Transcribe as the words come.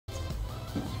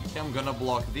Okay, I'm gonna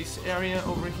block this area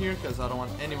over here because I don't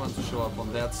want anyone to show up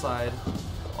on that side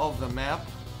of the map.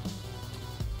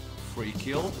 Free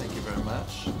kill, thank you very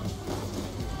much.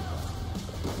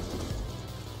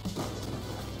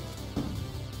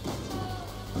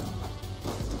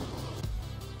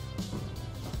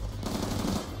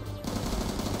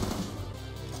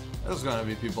 There's gonna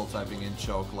be people typing in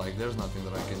choke, like there's nothing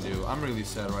that I can do. I'm really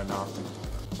sad right now.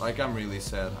 Like I'm really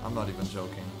sad. I'm not even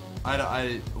joking.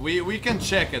 We can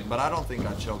check it, but I don't think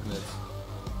I choked it.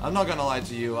 I'm not gonna lie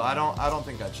to you. I don't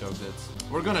think I choked it.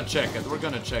 We're gonna check it. We're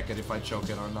gonna check it if I choke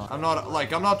it or not. I'm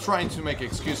not trying to make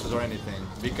excuses or anything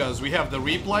because we have the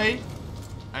replay,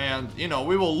 and you know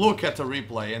we will look at the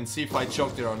replay and see if I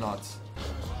choked it or not.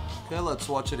 Okay, let's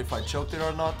watch it if I choked it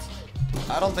or not.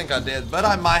 I don't think I did, but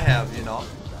I might have. You know.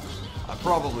 I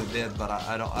probably did, but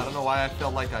I don't know why I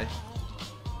felt like I...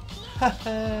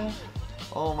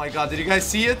 Oh my god, did you guys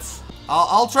see it?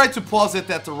 I'll try to pause it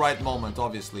at the right moment,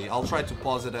 obviously. I'll try to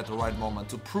pause it at the right moment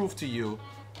to prove to you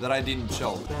that I didn't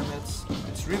choke. Damn,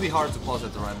 it's really hard to pause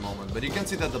at the right moment, but you can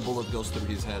see that the bullet goes through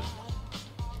his head.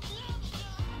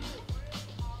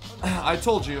 I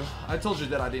told you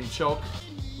that I didn't choke.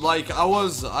 Like, I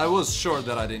was sure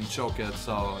that I didn't choke it,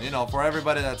 so, you know, for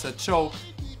everybody that said choke,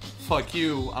 fuck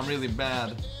you, I'm really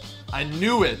bad. I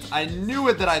knew it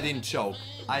that I didn't choke.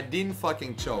 I didn't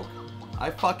fucking choke. I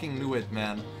fucking knew it,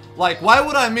 man. Like, why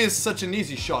would I miss such an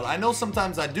easy shot? I know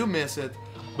sometimes I do miss it,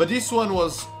 but this one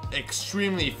was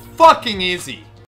extremely fucking easy.